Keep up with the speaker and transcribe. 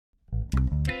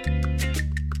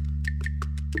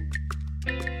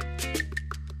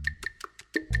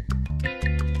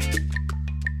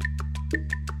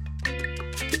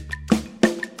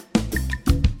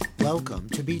Welcome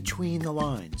to Between the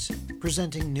Lines,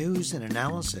 presenting news and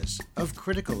analysis of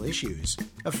critical issues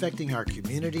affecting our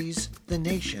communities, the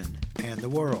nation, and the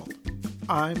world.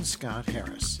 I'm Scott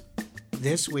Harris.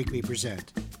 This week we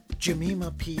present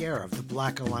Jemima Pierre of the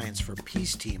Black Alliance for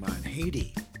Peace team on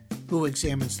Haiti, who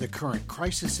examines the current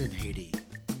crisis in Haiti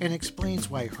and explains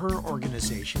why her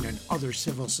organization and other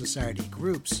civil society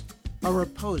groups are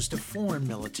opposed to foreign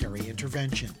military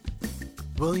intervention.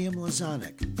 William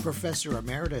Lozanik, Professor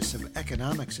Emeritus of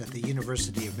Economics at the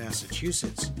University of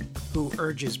Massachusetts, who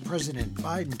urges President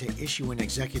Biden to issue an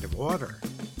executive order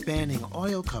banning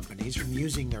oil companies from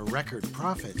using their record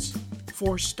profits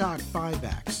for stock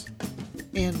buybacks.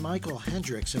 And Michael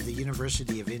Hendricks of the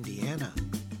University of Indiana,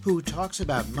 who talks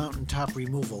about mountaintop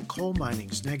removal coal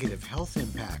mining's negative health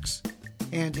impacts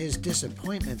and his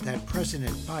disappointment that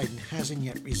President Biden hasn't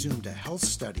yet resumed a health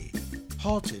study,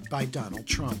 halted by Donald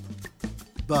Trump.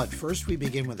 But first we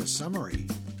begin with a summary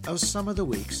of some of the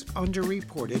week's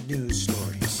underreported news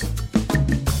stories.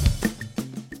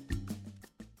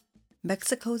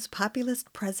 Mexico's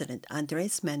populist president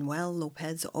Andrés Manuel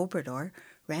López Obrador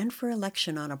ran for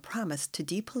election on a promise to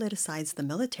depoliticize the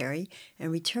military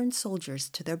and return soldiers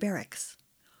to their barracks.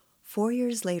 4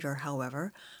 years later,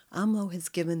 however, AMLO has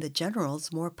given the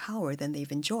generals more power than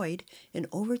they've enjoyed in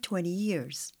over 20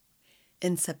 years.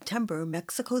 In September,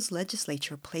 Mexico's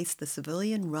legislature placed the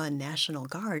civilian-run National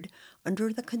Guard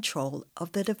under the control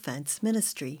of the Defense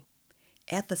Ministry.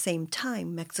 At the same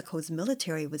time, Mexico's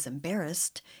military was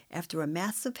embarrassed after a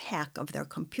massive hack of their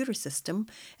computer system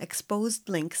exposed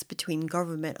links between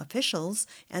government officials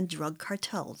and drug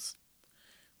cartels.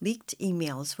 Leaked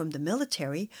emails from the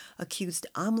military accused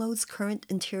AMLO's current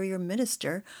Interior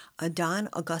Minister, Adán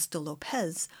Augusto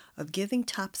López, of giving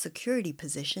top security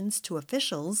positions to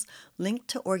officials linked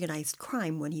to organized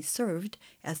crime when he served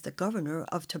as the governor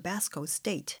of Tabasco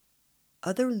State.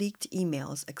 Other leaked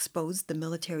emails exposed the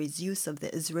military's use of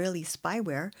the Israeli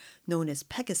spyware known as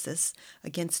Pegasus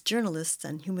against journalists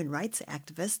and human rights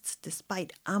activists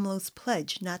despite AMLO's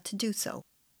pledge not to do so.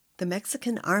 The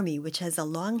Mexican army, which has a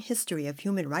long history of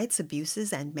human rights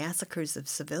abuses and massacres of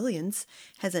civilians,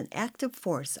 has an active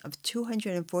force of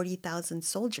 240,000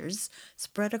 soldiers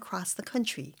spread across the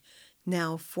country,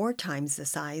 now 4 times the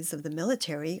size of the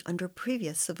military under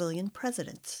previous civilian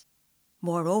presidents.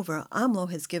 Moreover,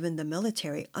 AMLO has given the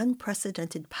military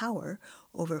unprecedented power,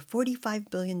 over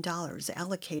 $45 billion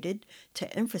allocated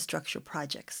to infrastructure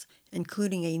projects,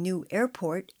 including a new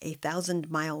airport, a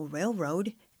 1,000-mile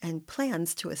railroad, and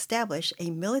plans to establish a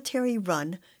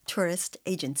military-run tourist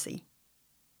agency.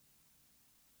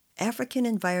 African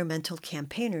environmental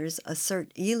campaigners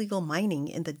assert illegal mining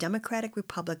in the Democratic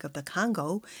Republic of the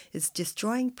Congo is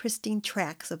destroying pristine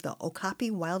tracts of the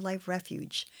Okapi Wildlife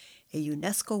Refuge, a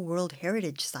UNESCO World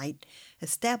Heritage Site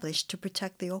established to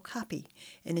protect the okapi,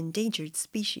 an endangered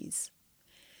species.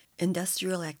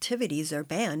 Industrial activities are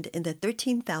banned in the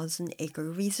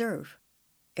 13,000-acre reserve.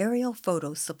 Aerial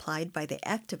photos supplied by the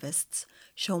activists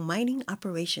show mining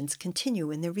operations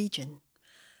continue in the region.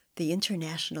 The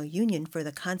International Union for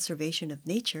the Conservation of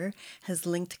Nature has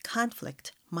linked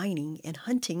conflict, mining, and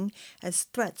hunting as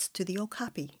threats to the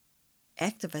okapi.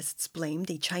 Activists blamed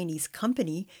a Chinese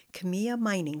company, Kamiya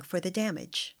Mining, for the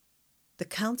damage. The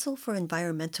Council for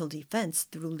Environmental Defense,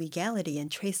 through Legality and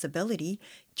Traceability,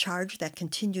 charged that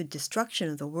continued destruction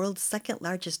of the world's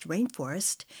second-largest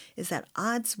rainforest is at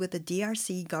odds with the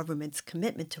DRC government's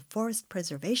commitment to forest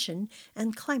preservation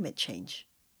and climate change.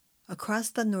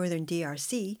 Across the northern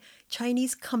DRC,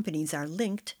 Chinese companies are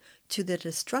linked to the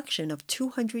destruction of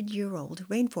 200-year-old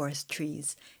rainforest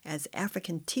trees, as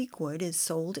African teak wood is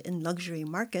sold in luxury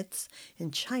markets in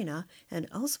China and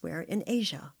elsewhere in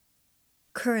Asia.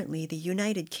 Currently, the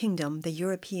United Kingdom, the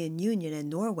European Union, and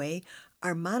Norway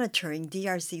are monitoring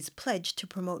DRC's pledge to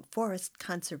promote forest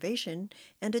conservation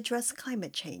and address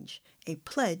climate change, a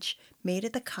pledge made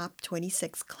at the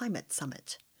COP26 Climate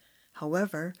Summit.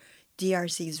 However,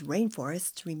 DRC's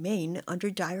rainforests remain under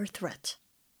dire threat.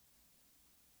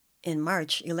 In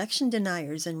March, election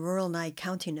deniers in rural Nye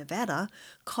County, Nevada,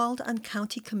 called on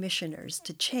county commissioners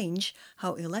to change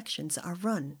how elections are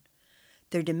run.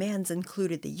 Their demands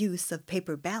included the use of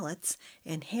paper ballots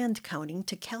and hand counting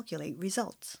to calculate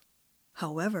results.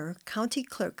 However, County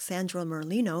Clerk Sandra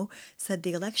Merlino said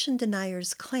the election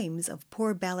deniers' claims of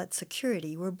poor ballot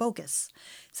security were bogus,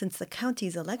 since the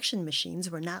county's election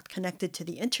machines were not connected to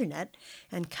the internet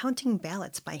and counting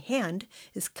ballots by hand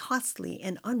is costly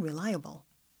and unreliable.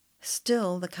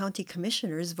 Still, the county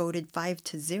commissioners voted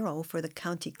 5-0 for the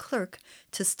county clerk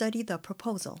to study the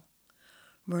proposal.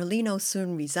 Merlino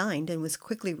soon resigned and was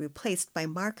quickly replaced by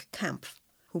Mark Kempf,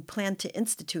 who planned to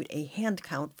institute a hand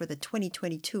count for the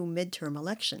 2022 midterm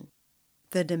election.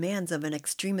 The demands of an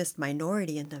extremist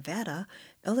minority in Nevada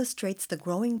illustrates the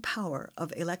growing power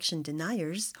of election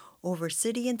deniers over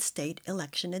city and state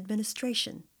election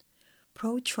administration.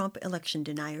 Pro-Trump election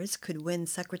deniers could win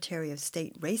Secretary of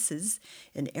State races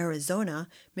in Arizona,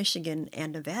 Michigan,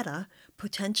 and Nevada,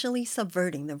 potentially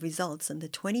subverting the results in the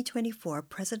 2024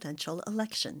 presidential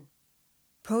election.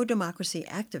 Pro-democracy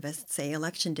activists say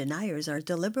election deniers are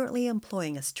deliberately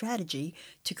employing a strategy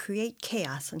to create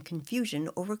chaos and confusion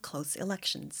over close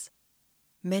elections.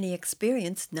 Many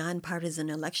experienced nonpartisan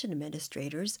election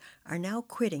administrators are now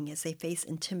quitting as they face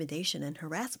intimidation and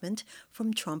harassment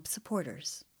from Trump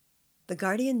supporters. The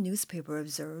Guardian newspaper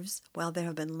observes, while there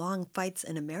have been long fights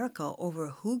in America over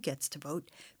who gets to vote,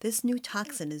 this new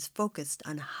toxin is focused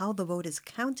on how the vote is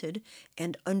counted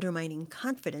and undermining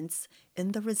confidence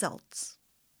in the results.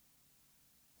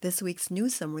 This week's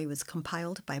news summary was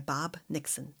compiled by Bob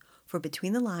Nixon. For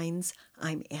Between the Lines,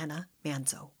 I'm Anna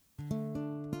Manzo.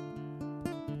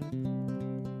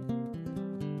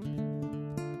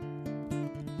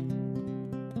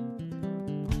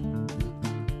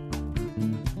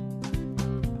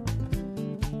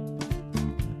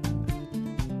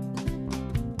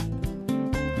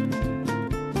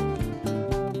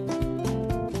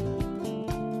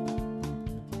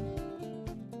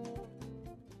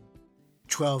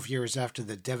 12 years after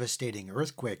the devastating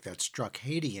earthquake that struck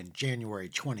Haiti in January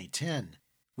 2010,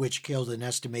 which killed an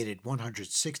estimated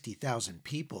 160,000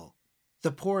 people, the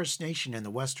poorest nation in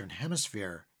the Western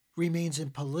Hemisphere remains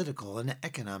in political and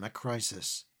economic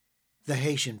crisis. The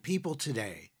Haitian people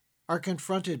today are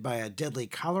confronted by a deadly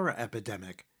cholera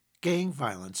epidemic, gang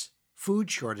violence, food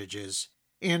shortages,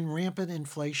 and rampant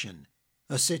inflation,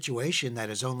 a situation that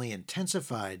has only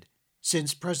intensified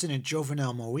since President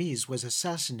Jovenel Moïse was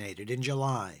assassinated in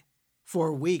July.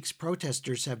 For weeks,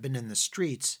 protesters have been in the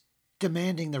streets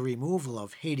demanding the removal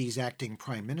of Haiti's acting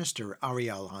Prime Minister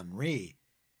Ariel Henry,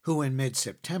 who in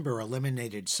mid-September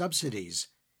eliminated subsidies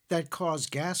that caused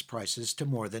gas prices to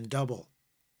more than double.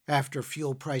 After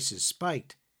fuel prices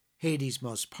spiked, Haiti's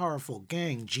most powerful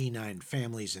gang, G9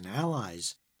 Families and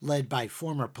Allies, led by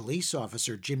former police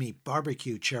officer Jimmy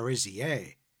Barbecue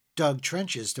Cherizier, dug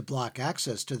trenches to block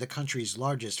access to the country's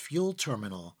largest fuel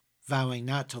terminal, vowing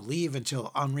not to leave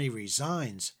until Henry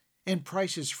resigns and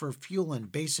prices for fuel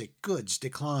and basic goods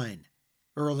decline.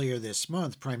 Earlier this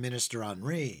month, Prime Minister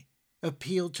Henry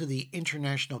appealed to the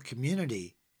international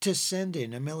community to send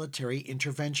in a military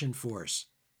intervention force,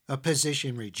 a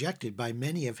position rejected by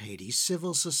many of Haiti's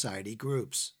civil society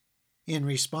groups. In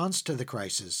response to the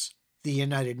crisis, the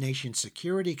United Nations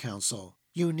Security Council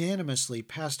unanimously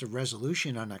passed a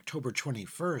resolution on October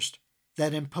 21st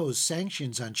that imposed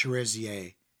sanctions on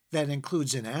Cherizier that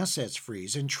includes an assets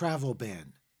freeze and travel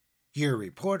ban. Your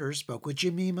reporter spoke with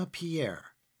Jemima Pierre,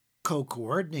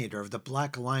 co-coordinator of the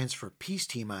Black Alliance for Peace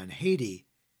team on Haiti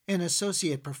and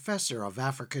associate professor of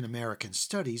African American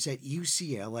Studies at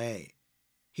UCLA.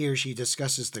 Here she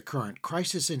discusses the current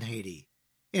crisis in Haiti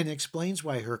and explains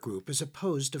why her group is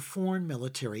opposed to foreign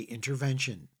military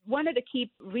intervention. One of the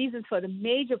key reasons for the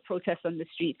major protests on the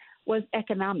street was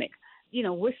economic. You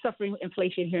know, we're suffering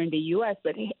inflation here in the U.S.,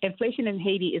 but inflation in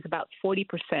Haiti is about 40%.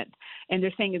 And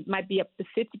they're saying it might be up to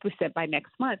 50% by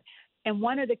next month. And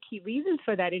one of the key reasons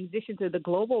for that, in addition to the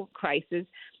global crisis,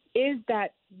 is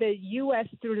that the U.S.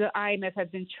 through the IMF has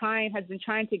been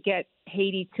trying to get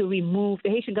Haiti to remove, the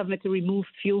Haitian government to remove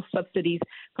fuel subsidies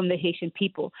from the Haitian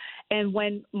people. And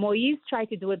when Moïse tried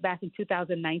to do it back in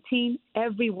 2019,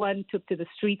 everyone took to the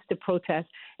streets to protest,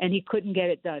 and he couldn't get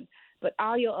it done. But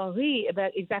Ariel Henry,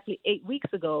 about exactly 8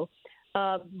 weeks ago,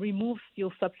 removed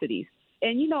fuel subsidies.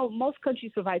 And, you know, most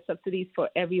countries provide subsidies for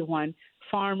everyone.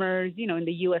 Farmers, you know, in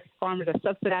the U.S., farmers are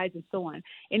subsidized and so on.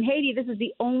 In Haiti, this is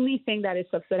the only thing that is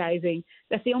subsidizing.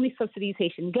 That's the only subsidies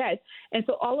Haitians get. And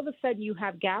so all of a sudden you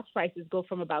have gas prices go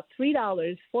from about $3,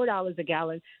 $4 a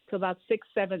gallon to about $6,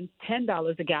 $7,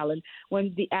 $10 a gallon,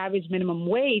 when the average minimum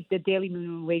wage, the daily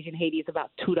minimum wage in Haiti is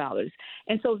about $2.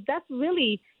 And so that's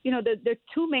really, you know, the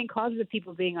two main causes of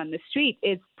people being on the street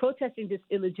is protesting this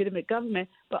illegitimate government,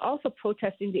 but also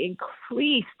protesting the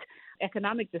increased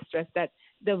economic distress that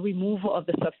the removal of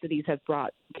the subsidies has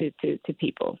brought to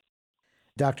people.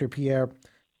 Dr. Pierre,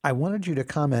 I wanted you to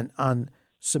comment on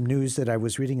some news that I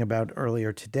was reading about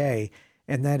earlier today,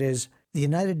 and that is the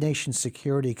United Nations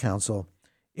Security Council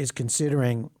is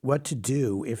considering what to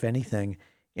do, if anything,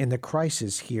 in the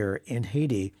crisis here in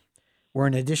Haiti, where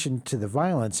in addition to the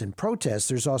violence and protests,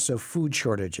 there's also food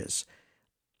shortages.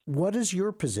 What is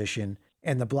your position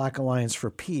and the Black Alliance for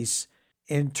Peace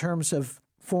in terms of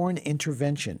foreign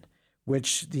intervention,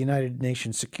 which the United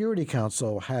Nations Security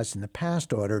Council has in the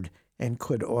past ordered and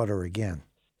could order again?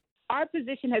 Our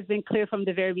position has been clear from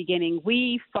the very beginning.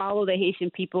 We follow the Haitian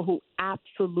people who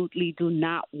absolutely do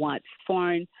not want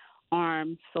foreign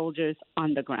armed soldiers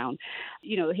on the ground.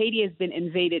 You know, Haiti has been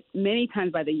invaded many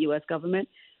times by the U.S. government.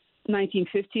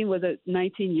 1915 was a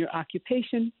 19-year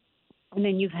occupation. And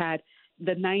then you've had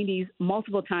the 90s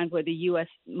multiple times where the U.S.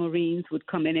 Marines would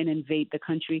come in and invade the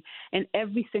country. And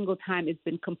every single time it's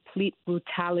been complete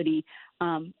brutality,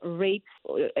 rapes.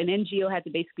 An NGO had to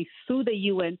basically sue the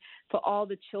UN for all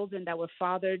the children that were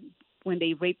fathered when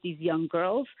they raped these young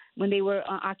girls when they were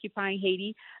occupying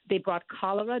Haiti. They brought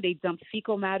cholera. They dumped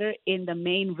fecal matter in the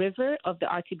main river of the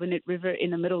Artibonite River in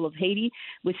the middle of Haiti,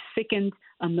 which sickened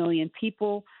 1 million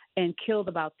people and killed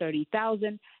about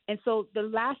 30,000. And so the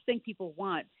last thing people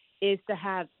want is to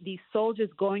have these soldiers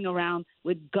going around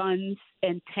with guns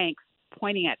and tanks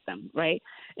pointing at them, right?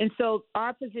 And so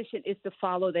our position is to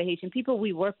follow the Haitian people.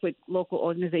 We work with local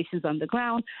organizations on the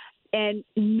ground, and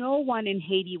no one in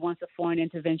Haiti wants a foreign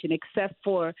intervention except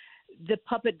for the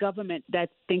puppet government that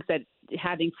thinks that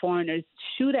having foreigners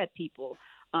shoot at people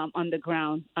on the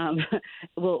ground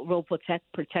will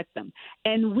protect them.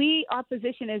 And our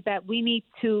position is that we need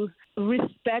to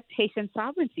respect Haitian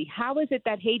sovereignty. How is it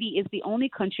that Haiti is the only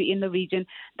country in the region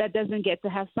that doesn't get to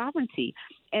have sovereignty?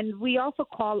 And we also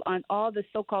call on all the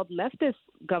so-called leftist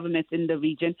governments in the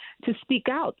region to speak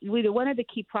out. One of the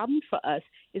key problems for us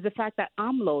is the fact that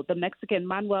AMLO, the Mexican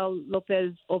Manuel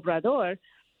Lopez Obrador,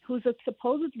 who's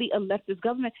supposedly a leftist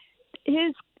government,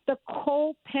 is the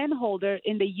co-pen holder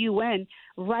in the UN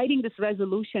writing this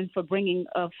resolution for bringing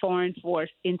a foreign force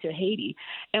into Haiti.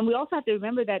 And we also have to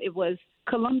remember that it was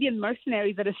Colombian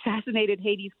mercenaries that assassinated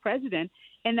Haiti's president,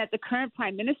 and that the current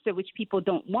prime minister, which people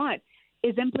don't want,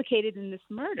 is implicated in this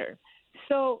murder.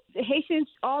 So the Haitians,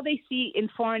 all they see in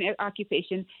foreign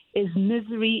occupation is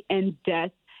misery and death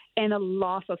and a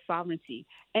loss of sovereignty.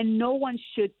 And no one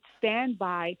should stand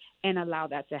by and allow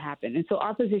that to happen. And so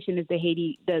our position is the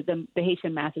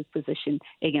Haitian masses' position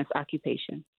against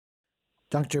occupation.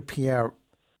 Dr. Pierre,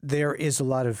 there is a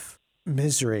lot of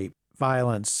misery,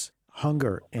 violence,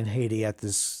 hunger in Haiti at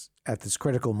this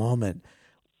critical moment.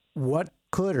 What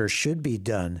could or should be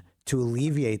done to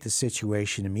alleviate the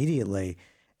situation immediately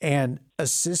and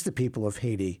assist the people of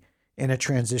Haiti in a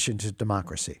transition to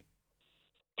democracy?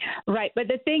 Right. But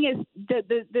the thing is,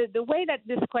 the way that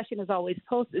this question is always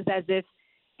posed is as if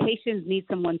Haitians need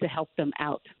someone to help them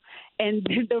out. And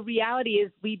the reality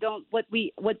is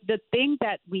the thing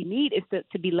that we need is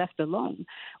to be left alone.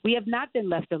 We have not been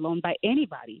left alone by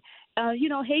anybody.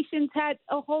 Haitians had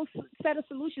a whole set of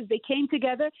solutions. They came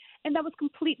together, and that was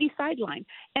completely sidelined.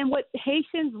 And what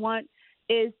Haitians want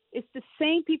is the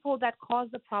same people that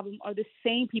caused the problem are the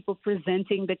same people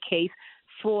presenting the case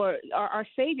for our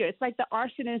savior. It's like the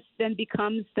arsonist then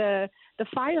becomes the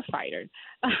firefighter.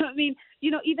 I mean,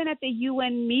 even at the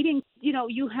UN meeting,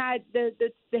 you had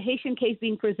the Haitian case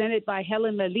being presented by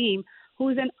Helen Lalim, who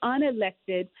is an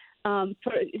unelected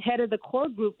head of the core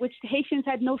group, which Haitians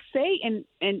had no say in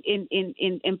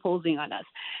imposing on us.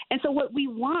 And so what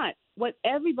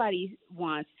everybody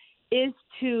wants is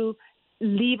to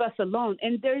leave us alone.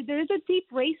 And there is a deep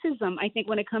racism, I think,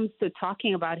 when it comes to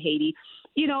talking about Haiti.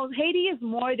 Haiti is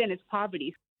more than its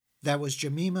poverty. That was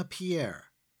Jemima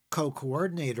Pierre,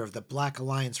 co-coordinator of the Black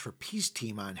Alliance for Peace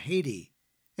team on Haiti,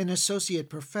 an associate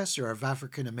professor of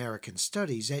African American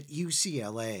Studies at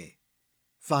UCLA.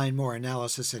 Find more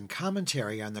analysis and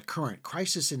commentary on the current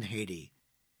crisis in Haiti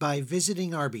by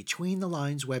visiting our Between the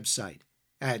Lines website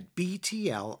at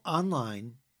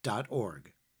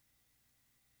btlonline.org.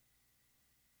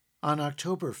 On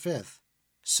October 5th,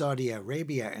 Saudi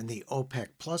Arabia and the OPEC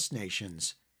Plus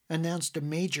nations announced a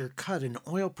major cut in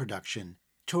oil production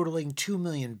totaling 2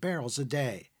 million barrels a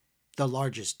day, the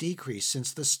largest decrease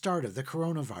since the start of the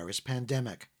coronavirus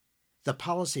pandemic. The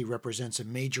policy represents a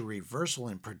major reversal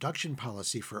in production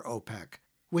policy for OPEC,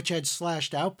 which had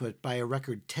slashed output by a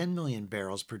record 10 million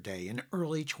barrels per day in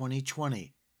early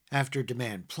 2020 after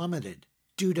demand plummeted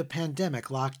due to pandemic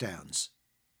lockdowns.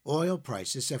 Oil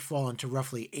prices have fallen to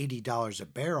roughly $80 a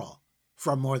barrel,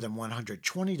 from more than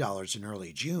 $120 in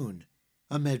early June,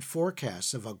 amid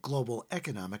forecasts of a global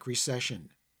economic recession.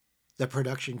 The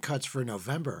production cuts for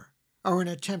November are an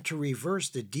attempt to reverse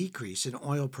the decrease in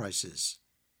oil prices.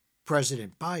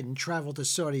 President Biden traveled to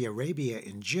Saudi Arabia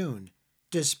in June,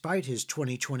 despite his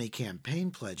 2020 campaign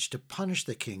pledge to punish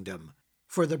the kingdom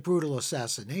for the brutal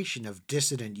assassination of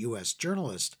dissident U.S.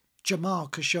 journalist Jamal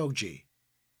Khashoggi.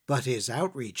 But his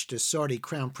outreach to Saudi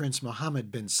Crown Prince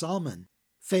Mohammed bin Salman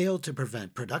failed to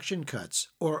prevent production cuts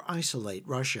or isolate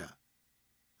Russia.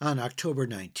 On October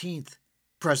 19th,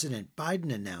 President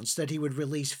Biden announced that he would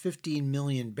release 15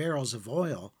 million barrels of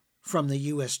oil from the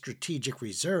U.S. Strategic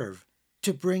Reserve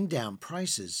to bring down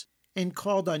prices and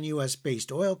called on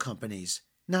U.S.-based oil companies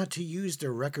not to use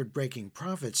their record-breaking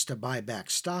profits to buy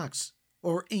back stocks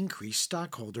or increase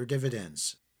stockholder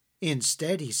dividends.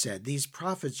 Instead, he said these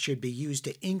profits should be used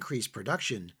to increase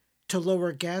production to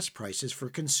lower gas prices for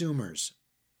consumers.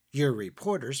 Your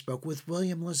reporter spoke with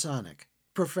William Lazanik,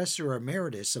 Professor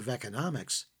Emeritus of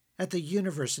Economics at the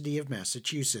University of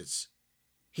Massachusetts.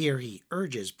 Here he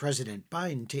urges President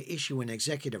Biden to issue an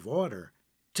executive order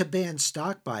to ban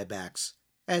stock buybacks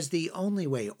as the only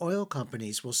way oil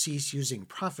companies will cease using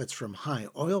profits from high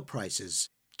oil prices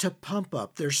to pump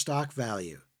up their stock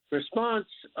value. The response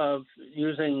of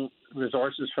using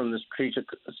resources from the strategic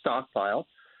stockpile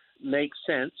makes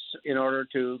sense in order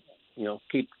to,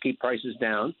 keep prices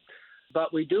down.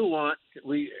 But we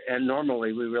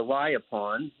normally rely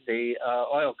upon the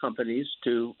oil companies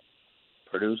to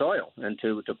produce oil and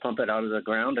to pump it out of the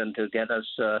ground and to get us,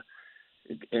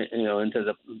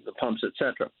 into the pumps,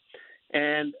 etc.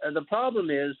 And the problem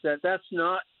is that that's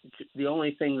not the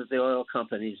only thing that the oil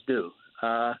companies do.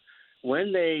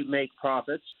 When they make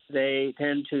profits, they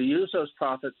tend to use those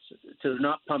profits to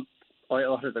not pump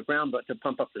oil out of the ground, but to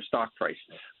pump up their stock prices.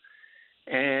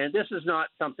 And this is not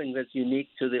something that's unique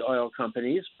to the oil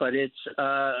companies, but it's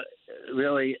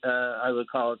really, I would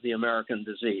call it the American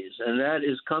disease, and that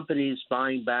is companies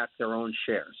buying back their own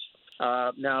shares.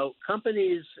 Now,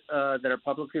 companies that are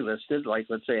publicly listed, like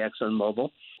let's say ExxonMobil,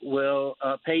 will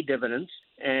pay dividends,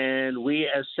 and we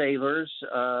as savers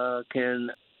can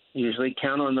usually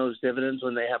count on those dividends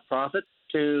when they have profit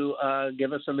to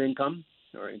give us some income,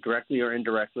 or directly or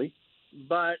indirectly.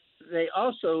 But they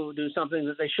also do something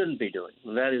that they shouldn't be doing,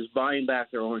 and that is buying back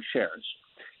their own shares.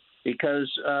 Because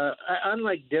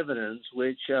unlike dividends,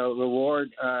 which reward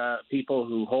people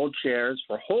who hold shares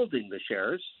for holding the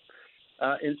shares,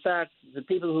 in fact, the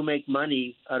people who make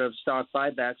money out of stock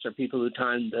buybacks are people who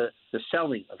time the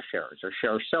selling of shares, or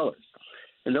share sellers.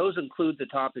 And those include the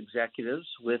top executives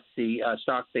with the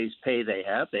stock-based pay they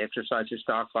have. They exercise their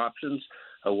stock options,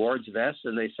 awards vest,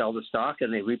 and they sell the stock,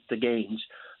 and they reap the gains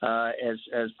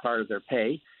as part of their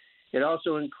pay. It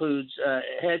also includes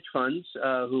hedge funds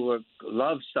who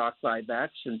love stock buybacks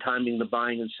and timing the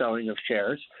buying and selling of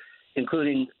shares,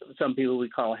 including some people we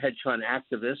call hedge fund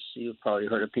activists. You've probably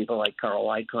heard of people like Carl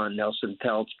Icahn, Nelson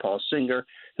Peltz, Paul Singer,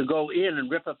 who go in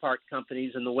and rip apart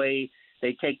companies, and the way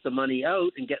they take the money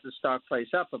out and get the stock price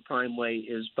up. A prime way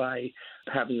is by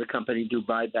having the company do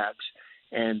buybacks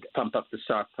and pump up the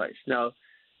stock price. Now,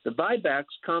 the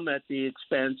buybacks come at the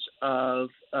expense of,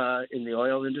 in the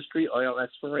oil industry, oil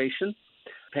exploration,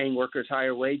 paying workers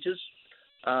higher wages,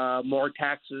 more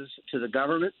taxes to the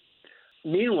government.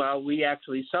 Meanwhile, we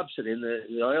actually subsidize, in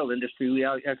the oil industry, we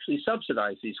actually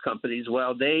subsidize these companies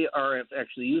while they are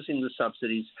actually using the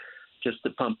subsidies just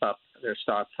to pump up their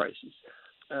stock prices.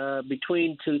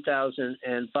 Between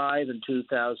 2005 and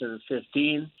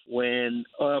 2015, when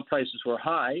oil prices were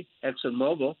high,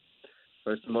 ExxonMobil,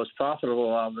 was the most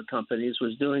profitable of the companies,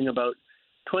 was doing about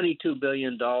 $22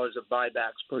 billion of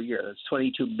buybacks per year. That's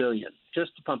 $22 billion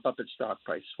just to pump up its stock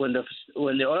price. When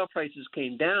the oil prices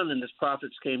came down and its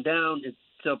profits came down, it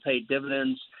still paid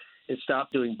dividends. It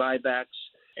stopped doing buybacks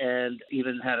and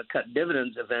even had to cut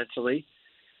dividends eventually.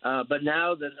 But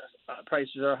now that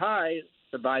prices are high,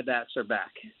 the buybacks are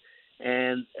back.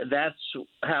 And that's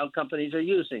how companies are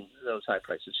using those high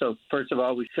prices. So first of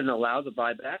all, we shouldn't allow the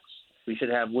buybacks. We should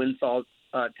have windfall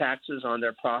taxes on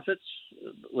their profits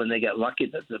when they get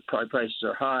lucky that the prices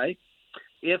are high.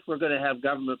 If we're going to have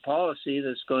government policy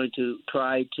that's going to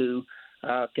try to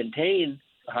contain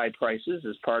high prices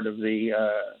as part of the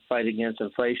fight against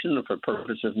inflation and for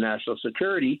purpose of national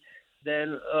security,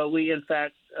 then we, in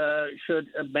fact, should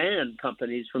ban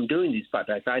companies from doing these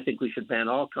buybacks. I think we should ban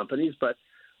all companies, but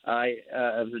I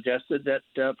have suggested that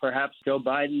perhaps Joe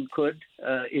Biden could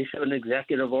issue an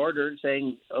executive order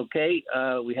saying, okay,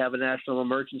 we have a national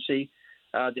emergency.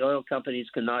 The oil companies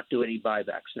cannot do any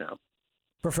buybacks now.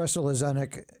 Professor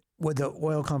Lazanik, would the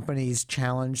oil companies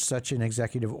challenge such an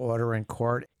executive order in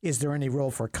court? Is there any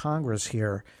role for Congress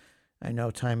here? I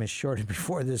know time is short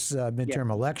before this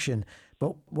midterm election,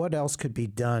 but what else could be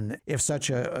done if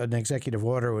such an executive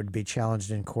order would be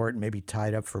challenged in court and maybe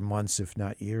tied up for months, if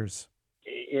not years?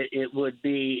 It would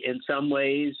be, in some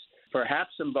ways, perhaps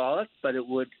symbolic, but it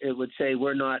would say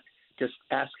we're not just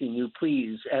asking you,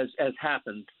 please, as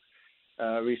happened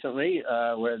recently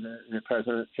where the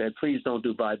president said, please don't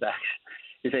do buybacks.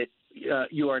 He said,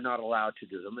 you are not allowed to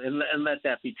do them, and let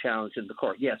that be challenged in the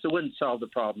court. Yes, it wouldn't solve the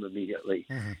problem immediately,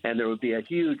 and there would be a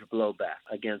huge blowback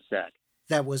against that.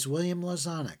 That was William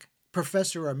Lozanek,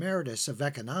 Professor Emeritus of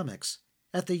Economics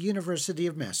at the University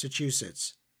of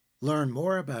Massachusetts. Learn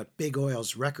more about Big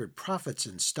Oil's record profits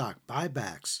and stock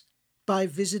buybacks by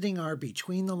visiting our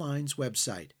Between the Lines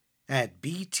website at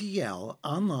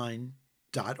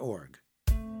btlonline.org.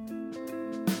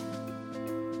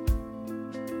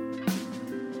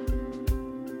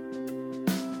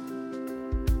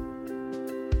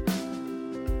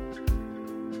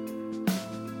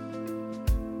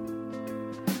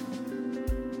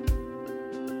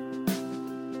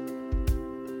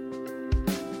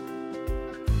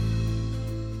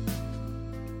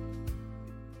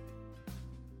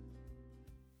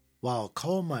 While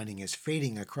coal mining is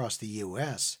fading across the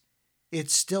U.S.,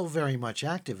 it's still very much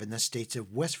active in the states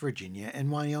of West Virginia and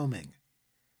Wyoming.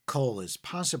 Coal is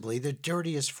possibly the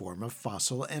dirtiest form of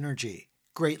fossil energy,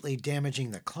 greatly damaging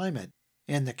the climate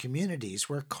and the communities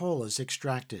where coal is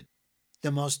extracted.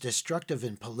 The most destructive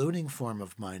and polluting form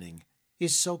of mining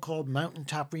is so-called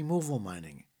mountaintop removal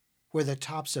mining, where the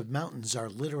tops of mountains are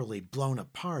literally blown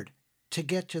apart to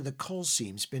get to the coal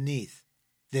seams beneath.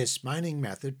 This mining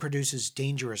method produces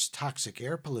dangerous toxic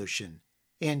air pollution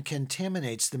and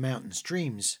contaminates the mountain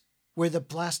streams where the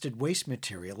blasted waste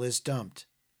material is dumped.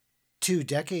 2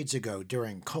 decades ago,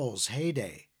 during coal's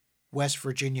heyday, West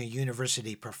Virginia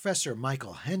University professor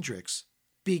Michael Hendricks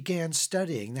began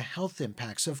studying the health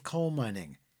impacts of coal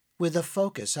mining with a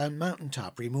focus on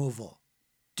mountaintop removal.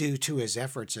 Due to his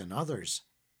efforts and others,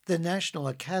 the National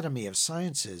Academy of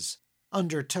Sciences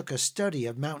undertook a study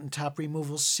of mountaintop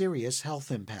removal's serious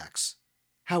health impacts.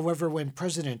 However, when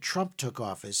President Trump took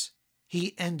office,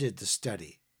 he ended the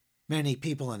study. Many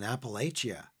people in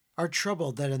Appalachia are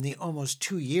troubled that in the almost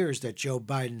 2 years that Joe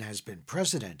Biden has been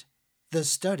president, the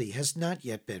study has not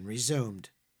yet been resumed.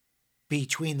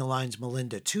 Between the Lines'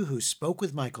 Melinda Tuhu spoke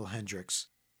with Michael Hendricks,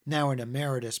 now an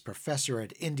emeritus professor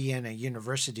at Indiana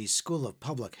University's School of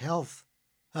Public Health,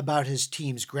 about his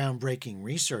team's groundbreaking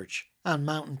research on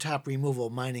mountaintop removal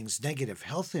mining's negative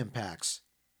health impacts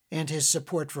and his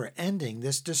support for ending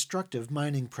this destructive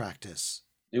mining practice.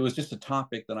 It was just a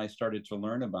topic that I started to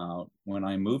learn about when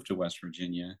I moved to West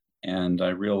Virginia, and I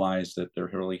realized that there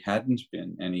really hadn't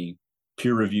been any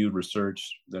peer-reviewed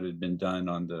research that had been done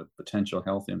on the potential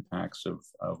health impacts of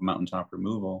mountaintop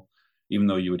removal, even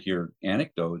though you would hear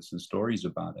anecdotes and stories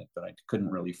about it, but I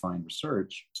couldn't really find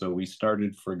research. So we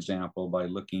started, for example, by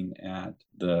looking at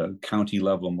the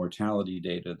county-level mortality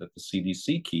data that the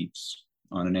CDC keeps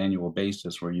on an annual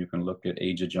basis, where you can look at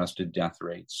age-adjusted death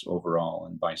rates overall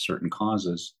and by certain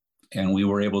causes. And we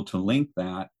were able to link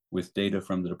that with data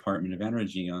from the Department of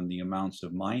Energy on the amounts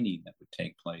of mining that would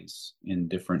take place in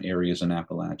different areas in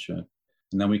Appalachia.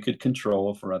 And then we could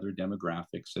control for other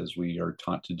demographics, as we are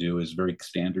taught to do, is very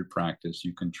standard practice.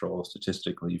 You control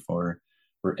statistically for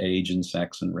age and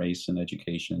sex and race and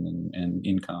education and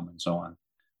income and so on.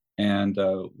 And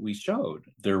we showed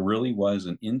there really was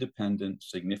an independent,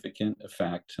 significant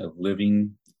effect of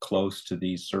living close to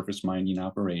these surface mining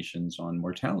operations on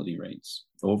mortality rates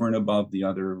over and above the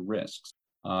other risks.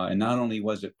 And not only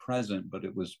was it present, but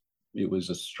it was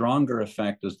a stronger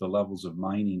effect as the levels of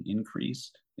mining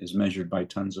increased, as measured by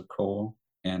tons of coal.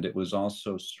 And it was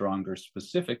also stronger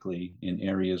specifically in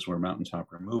areas where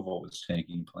mountaintop removal was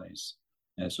taking place,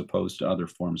 as opposed to other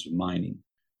forms of mining.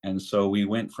 And so we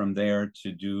went from there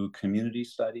to do community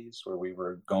studies, where we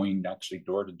were going actually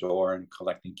door to door and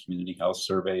collecting community health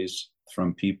surveys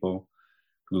from people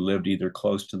who lived either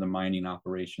close to the mining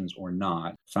operations or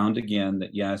not. Found again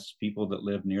that yes, people that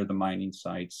lived near the mining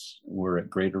sites were at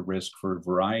greater risk for a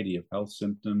variety of health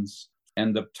symptoms.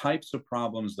 And the types of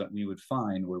problems that we would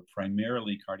find were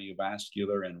primarily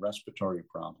cardiovascular and respiratory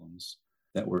problems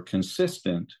that were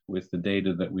consistent with the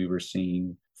data that we were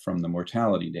seeing from the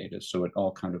mortality data. So it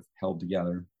all kind of held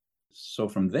together. So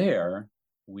from there,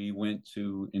 we went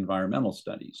to environmental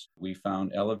studies. We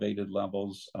found elevated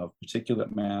levels of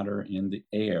particulate matter in the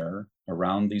air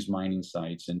around these mining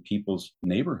sites in people's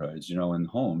neighborhoods, in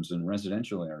homes and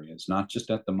residential areas, not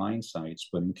just at the mine sites,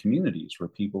 but in communities where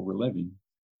people were living.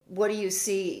 What do you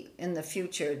see in the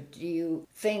future? Do you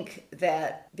think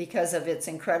that because of its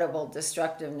incredible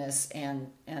destructiveness and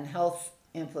health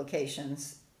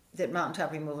implications, that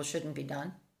mountaintop removal shouldn't be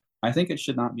done? I think it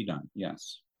should not be done,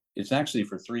 yes. It's actually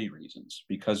for 3 reasons.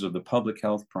 Because of the public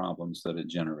health problems that it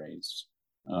generates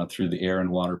through the air and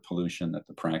water pollution that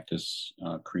the practice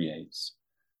creates,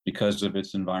 because of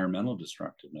its environmental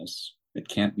destructiveness, It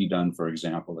can't be done, for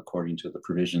example, according to the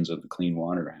provisions of the Clean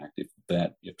Water Act,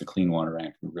 if the Clean Water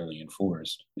Act were really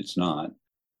enforced. It's not.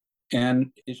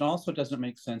 And it also doesn't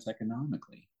make sense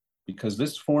economically, because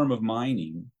this form of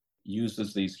mining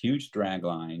uses these huge drag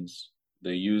lines,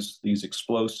 they use these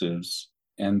explosives,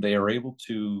 and they are able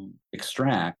to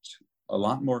extract a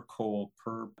lot more coal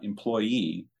per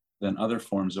employee than other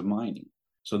forms of mining.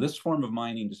 So this form of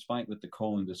mining, despite what the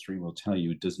coal industry will tell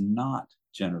you, does not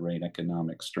generate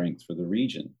economic strength for the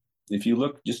region. If you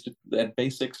look just at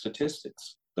basic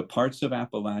statistics, the parts of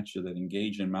Appalachia that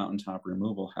engage in mountaintop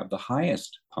removal have the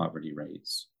highest poverty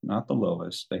rates, not the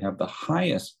lowest. They have the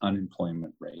highest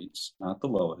unemployment rates, not the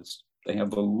lowest. They have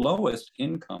the lowest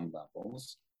income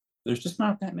levels. There's just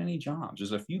not that many jobs.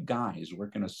 There's a few guys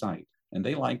working a site, and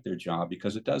they like their job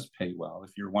because it does pay well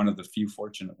if you're one of the few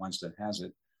fortunate ones that has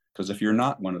it. Because if you're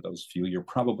not one of those few, you're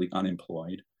probably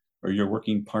unemployed or you're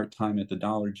working part-time at the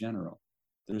Dollar General.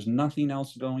 There's nothing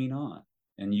else going on.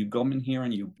 And you go in here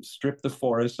and you strip the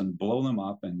forests and blow them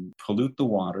up and pollute the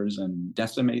waters and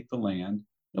decimate the land.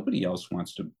 Nobody else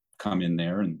wants to come in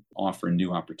there and offer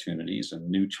new opportunities and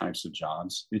new types of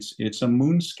jobs. It's a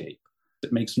moonscape.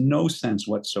 It makes no sense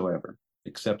whatsoever,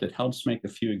 except it helps make a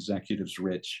few executives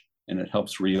rich and it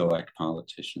helps re-elect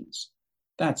politicians.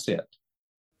 That's it.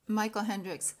 Michael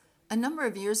Hendricks, a number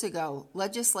of years ago,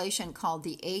 legislation called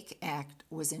the AIC Act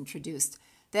was introduced.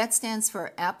 That stands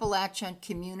for Appalachian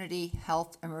Community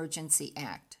Health Emergency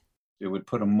Act. It would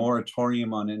put a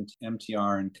moratorium on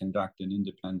MTR and conduct an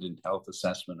independent health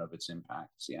assessment of its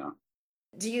impacts, yeah.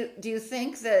 Do you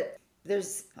think that do you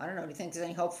think there's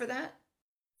any hope for that?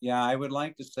 Yeah, I would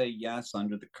like to say yes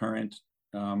under the current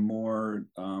more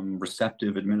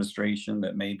receptive administration,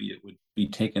 that maybe it would be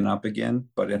taken up again,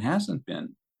 but it hasn't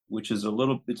been, which is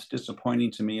it's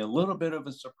disappointing to me, a little bit of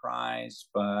a surprise,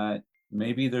 but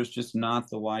maybe there's just not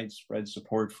the widespread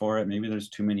support for it. Maybe there's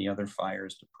too many other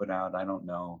fires to put out. I don't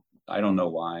know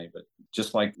why, but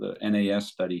just like the NAS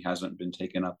study hasn't been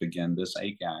taken up again, this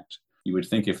AIC Act, you would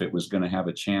think if it was going to have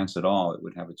a chance at all, it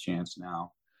would have a chance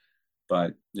now.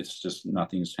 But it's just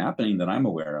nothing's happening that I'm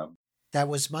aware of. That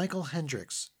was Michael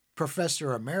Hendricks,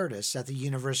 Professor Emeritus at the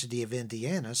University of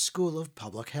Indiana School of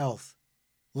Public Health.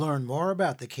 Learn more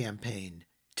about the campaign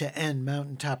to end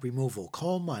mountaintop removal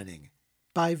coal mining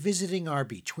by visiting our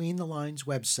Between the Lines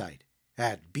website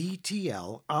at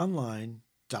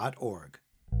btlonline.org.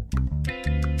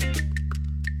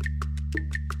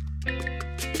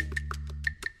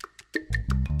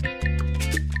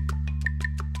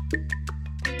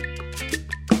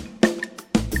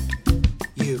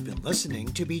 You've been listening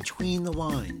to Between the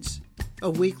Lines, a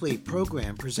weekly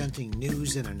program presenting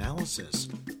news and analysis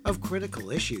of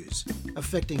critical issues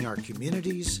affecting our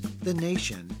communities, the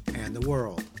nation, and the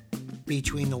world.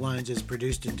 Between the Lines is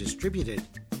produced and distributed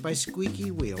by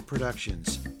Squeaky Wheel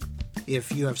Productions.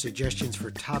 If you have suggestions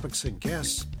for topics and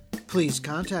guests, please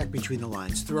contact Between the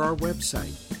Lines through our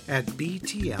website at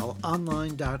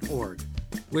btlonline.org,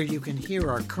 where you can hear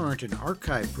our current and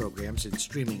archive programs in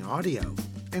streaming audio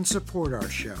and support our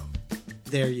show.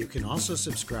 There you can also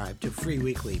subscribe to free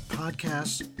weekly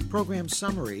podcasts, program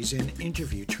summaries, and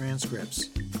interview transcripts.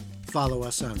 Follow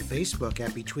us on Facebook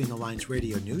at Between the Lines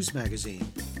Radio News Magazine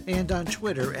and on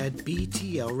Twitter at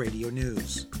BTL Radio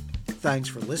News. Thanks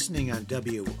for listening on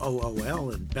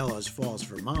WOOL in Bellows Falls,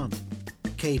 Vermont,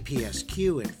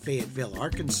 KPSQ in Fayetteville,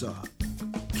 Arkansas,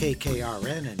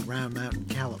 KKRN in Round Mountain,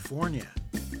 California,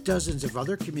 dozens of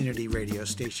other community radio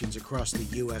stations across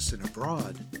the U.S. and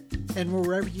abroad, and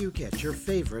wherever you get your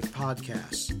favorite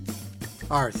podcasts.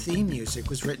 Our theme music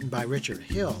was written by Richard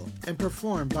Hill and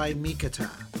performed by Mikata.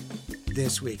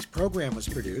 This week's program was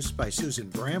produced by Susan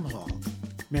Bramhall,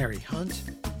 Mary Hunt,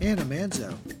 Anna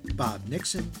Manzo, Bob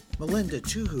Nixon, Melinda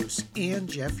Tuhus, and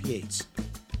Jeff Yates.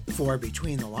 For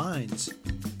Between the Lines,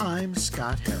 I'm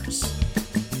Scott Harris.